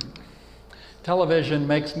 Television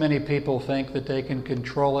makes many people think that they can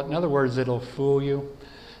control it. In other words, it'll fool you.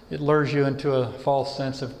 It lures you into a false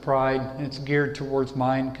sense of pride. It's geared towards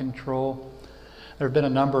mind control. There have been a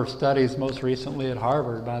number of studies, most recently at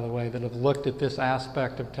Harvard, by the way, that have looked at this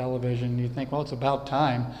aspect of television. You think, well, it's about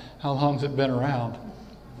time. How long's it been around?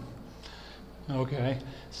 Okay.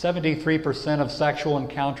 73% of sexual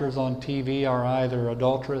encounters on TV are either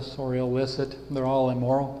adulterous or illicit. They're all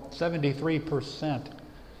immoral. 73%.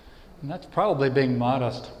 And that's probably being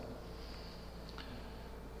modest.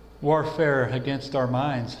 Warfare against our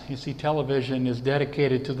minds. You see, television is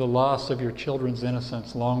dedicated to the loss of your children's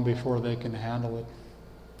innocence long before they can handle it.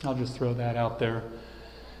 I'll just throw that out there.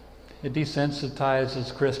 It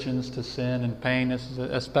desensitizes Christians to sin and pain. This is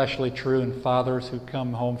especially true in fathers who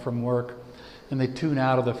come home from work and they tune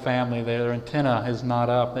out of the family. Their antenna is not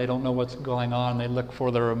up. They don't know what's going on. They look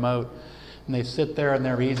for the remote. And they sit there in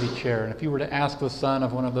their easy chair. And if you were to ask the son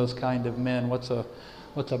of one of those kind of men, what's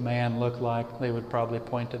a man look like? They would probably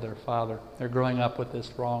point to their father. They're growing up with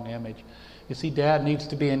this wrong image. You see, Dad needs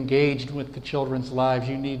to be engaged with the children's lives.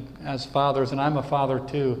 You need, as fathers, and I'm a father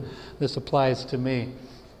too, this applies to me.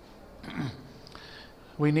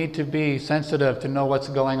 We need to be sensitive to know what's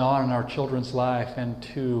going on in our children's life and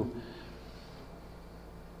to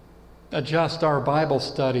adjust our Bible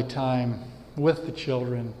study time with the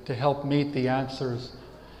children to help meet the answers,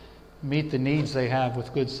 meet the needs they have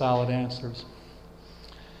with good, solid answers.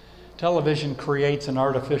 Television creates an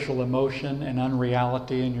artificial emotion and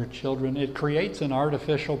unreality in your children. It creates an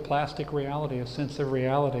artificial plastic reality, a sense of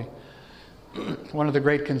reality. One of the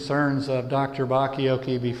great concerns of Dr.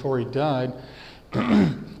 Bakioki before he died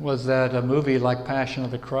was that a movie like Passion of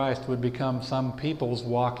the Christ would become some people's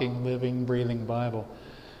walking, living, breathing Bible.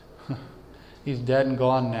 He's dead and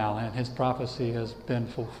gone now, and his prophecy has been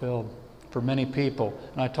fulfilled for many people.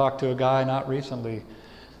 And I talked to a guy not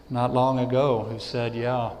long ago, who said,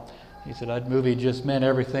 he said, that movie just meant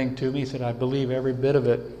everything to me. He said, I believe every bit of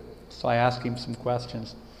it. So I asked him some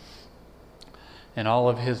questions. And all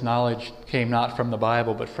of his knowledge came not from the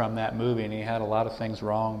Bible, but from that movie. And he had a lot of things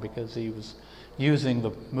wrong because he was using the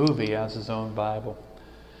movie as his own Bible.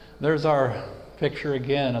 There's our picture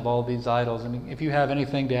again of all these idols. And if you have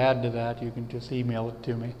anything to add to that, you can just email it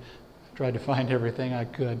to me. I tried to find everything I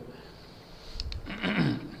could.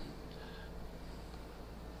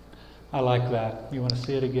 I like that. You want to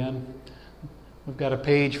see it again? We've got a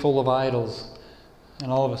page full of idols,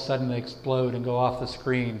 and all of a sudden they explode and go off the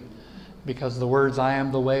screen because the words, I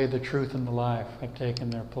am the way, the truth, and the life, have taken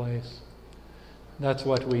their place. That's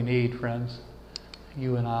what we need, friends,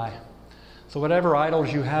 you and I. So whatever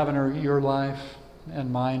idols you have in your life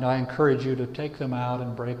and mind, I encourage you to take them out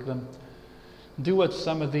and break them. Do what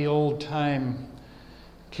some of the old-time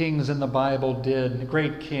kings in the Bible did,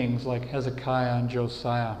 great kings like Hezekiah and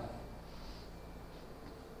Josiah.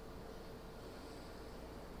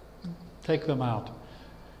 Take them out.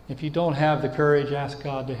 If you don't have the courage, ask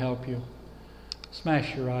God to help you.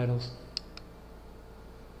 Smash your idols.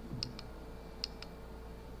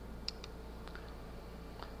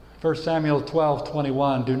 1 Samuel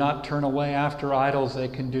 12:21, do not turn away after idols, they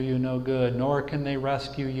can do you no good, nor can they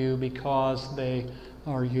rescue you because they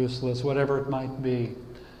are useless, whatever it might be.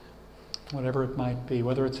 Whatever it might be,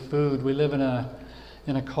 whether it's food. We live in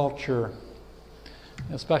a culture,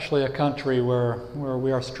 especially a country where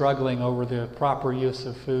we are struggling over the proper use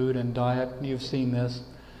of food and diet. You've seen this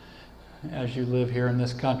as you live here in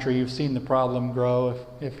this country. You've seen the problem grow.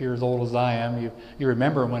 If you're as old as I am, you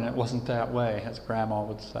remember when it wasn't that way, as Grandma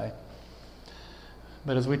would say.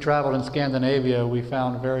 But as we traveled in Scandinavia, we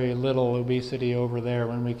found very little obesity over there.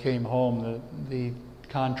 When we came home, the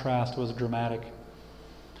contrast was dramatic.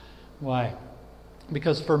 Why?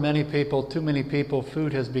 Because for many people, too many people,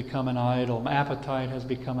 food has become an idol. Appetite has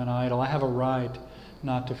become an idol. I have a right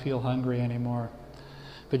not to feel hungry anymore.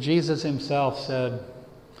 But Jesus himself said,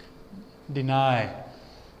 deny.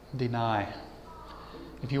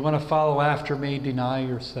 If you want to follow after me, deny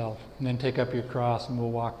yourself. And then take up your cross and we'll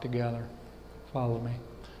walk together. Follow me.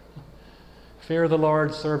 Fear the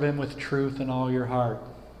Lord, serve him with truth in all your heart.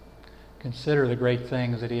 Consider the great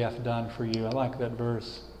things that he hath done for you. I like that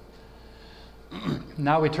verse.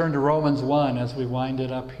 Now we turn to Romans 1 as we wind it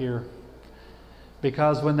up here.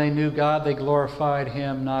 Because when they knew God, they glorified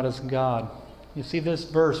him not as God. You see, this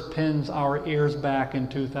verse pins our ears back in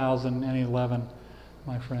 2011,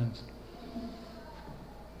 my friends.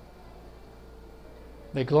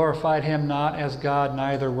 They glorified him not as God,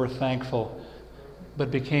 neither were thankful,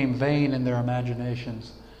 but became vain in their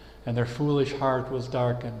imaginations, and their foolish heart was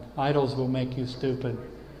darkened. Idols will make you stupid.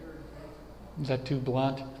 Is that too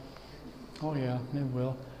blunt? Oh yeah, it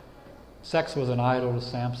will. Sex was an idol to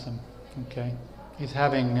Samson. Okay, he's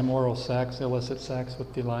having immoral sex, illicit sex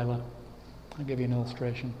with Delilah. I'll give you an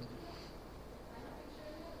illustration.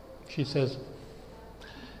 She says,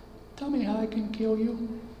 "Tell me how I can kill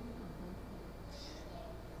you."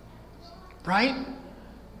 Right?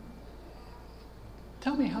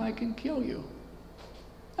 Tell me how I can kill you.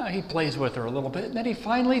 Now, he plays with her a little bit, and then he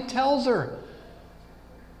finally tells her.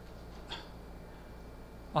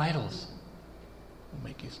 Idols will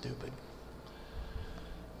make you stupid.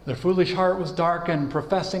 Their foolish heart was darkened.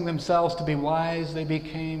 Professing themselves to be wise, they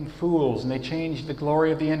became fools, and they changed the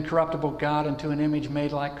glory of the incorruptible God into an image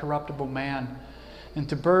made like corruptible man,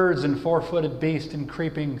 into birds and four-footed beasts and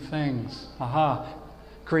creeping things. Aha!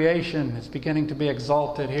 Creation is beginning to be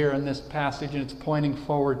exalted here in this passage, and it's pointing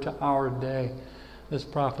forward to our day. This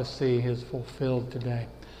prophecy is fulfilled today.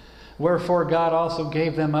 Wherefore God also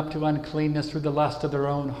gave them up to uncleanness through the lust of their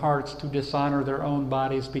own hearts, to dishonor their own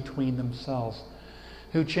bodies between themselves,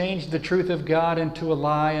 who changed the truth of God into a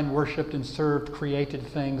lie and worshipped and served created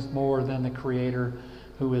things more than the Creator,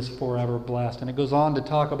 who is forever blessed. And it goes on to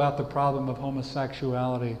talk about the problem of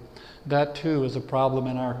homosexuality. That too is a problem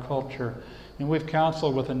in our culture. And we've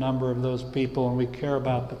counseled with a number of those people, and we care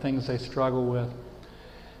about the things they struggle with.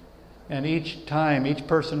 And each time, each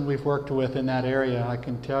person we've worked with in that area, I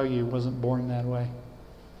can tell you, wasn't born that way.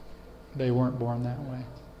 They weren't born that way.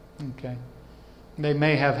 Okay. They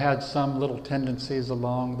may have had some little tendencies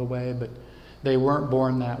along the way, but they weren't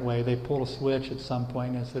born that way. They pulled a switch at some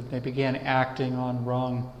point as they began acting on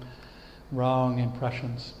wrong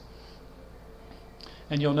impressions.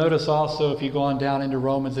 And you'll notice also, if you go on down into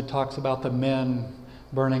Romans, it talks about the men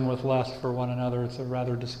burning with lust for one another. It's a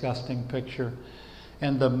rather disgusting picture.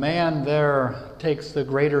 And the man there takes the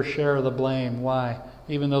greater share of the blame. Why?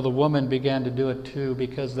 Even though the woman began to do it too,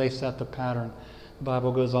 because they set the pattern. The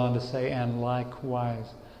Bible goes on to say, and likewise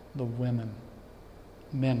the women.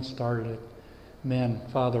 Men started it. Men,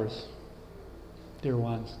 fathers, dear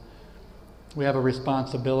ones. We have a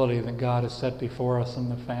responsibility that God has set before us in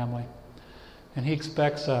the family. And He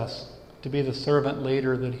expects us to be the servant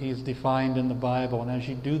leader that He's defined in the Bible. And as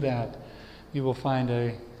you do that, you will find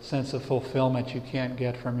a sense of fulfillment you can't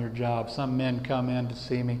get from your job. Some men come in to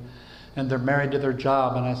see me, and they're married to their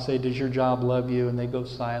job, and I say, does your job love you? And they go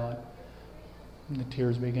silent. And the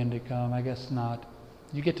tears begin to come. I guess not.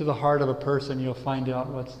 You get to the heart of a person, you'll find out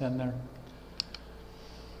what's in there.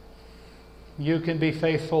 You can be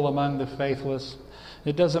faithful among the faithless.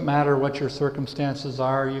 It doesn't matter what your circumstances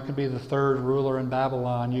are. You can be the third ruler in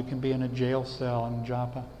Babylon. You can be in a jail cell in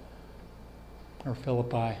Joppa or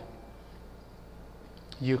Philippi.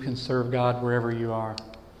 You can serve God wherever you are.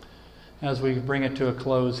 As we bring it to a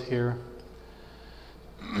close here,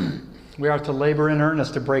 we are to labor in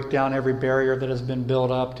earnest to break down every barrier that has been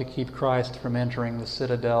built up to keep Christ from entering the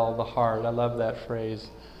citadel of the heart. I love that phrase.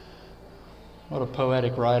 What a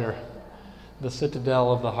poetic writer. The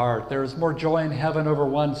citadel of the heart. There is more joy in heaven over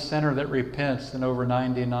one sinner that repents than over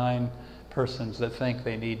 99 persons that think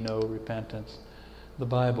they need no repentance. The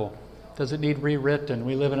Bible. Does it need rewritten?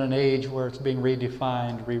 We live in an age where it's being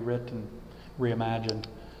redefined, rewritten, reimagined.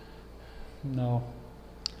 No.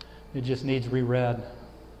 It just needs reread.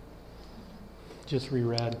 Just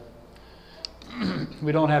reread.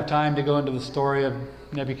 We don't have time to go into the story of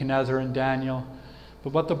Nebuchadnezzar and Daniel,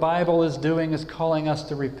 but what the Bible is doing is calling us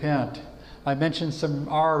to repent. I mentioned some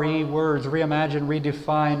RE words: reimagine,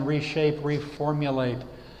 redefine, reshape, reformulate.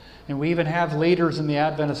 And we even have leaders in the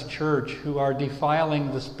Adventist church who are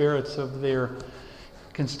defiling the spirits of their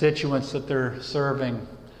constituents that they're serving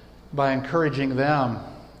by encouraging them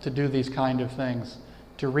to do these kind of things,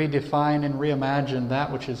 to redefine and reimagine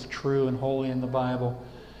that which is true and holy in the Bible.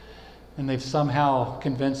 And they've somehow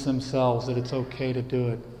convinced themselves that it's okay to do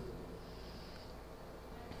it.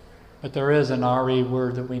 But there is an RE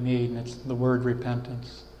word that we need, and it's the word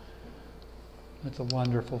repentance. It's a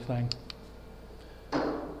wonderful thing.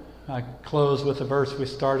 I close with the verse we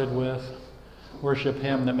started with. Worship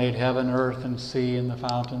Him that made heaven, earth, and sea, and the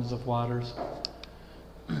fountains of waters.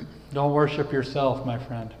 Don't worship yourself, my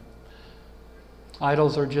friend.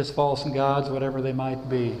 Idols are just false gods, whatever they might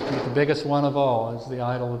be. But the biggest one of all is the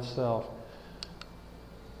idol of self.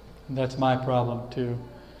 And that's my problem too.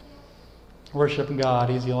 Worship God.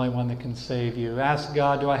 He's the only one that can save you. Ask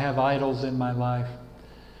God, do I have idols in my life?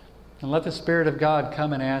 And let the Spirit of God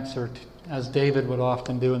come and answer, as David would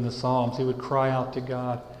often do in the Psalms. He would cry out to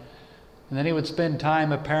God. And then he would spend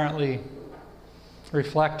time apparently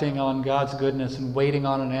reflecting on God's goodness and waiting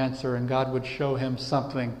on an answer, and God would show him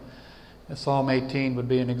something. Psalm 18 would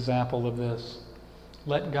be an example of this.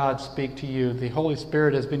 Let God speak to you. The Holy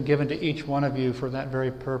Spirit has been given to each one of you for that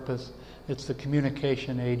very purpose. It's the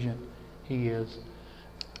communication agent. He is.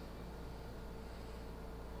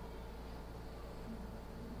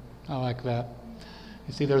 I like that.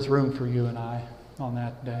 You see, there's room for you and I on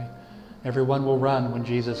that day. Everyone will run when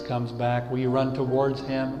Jesus comes back. Will you run towards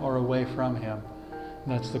Him or away from Him?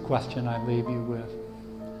 That's the question I leave you with.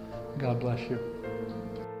 God bless you.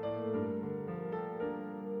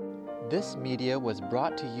 This media was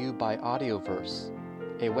brought to you by Audioverse,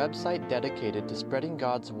 a website dedicated to spreading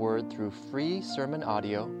God's Word through free sermon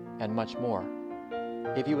audio and much more.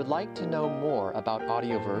 If you would like to know more about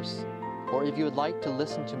Audioverse, or if you would like to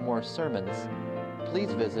listen to more sermons,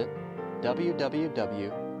 please visit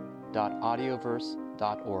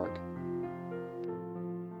www.audioverse.org.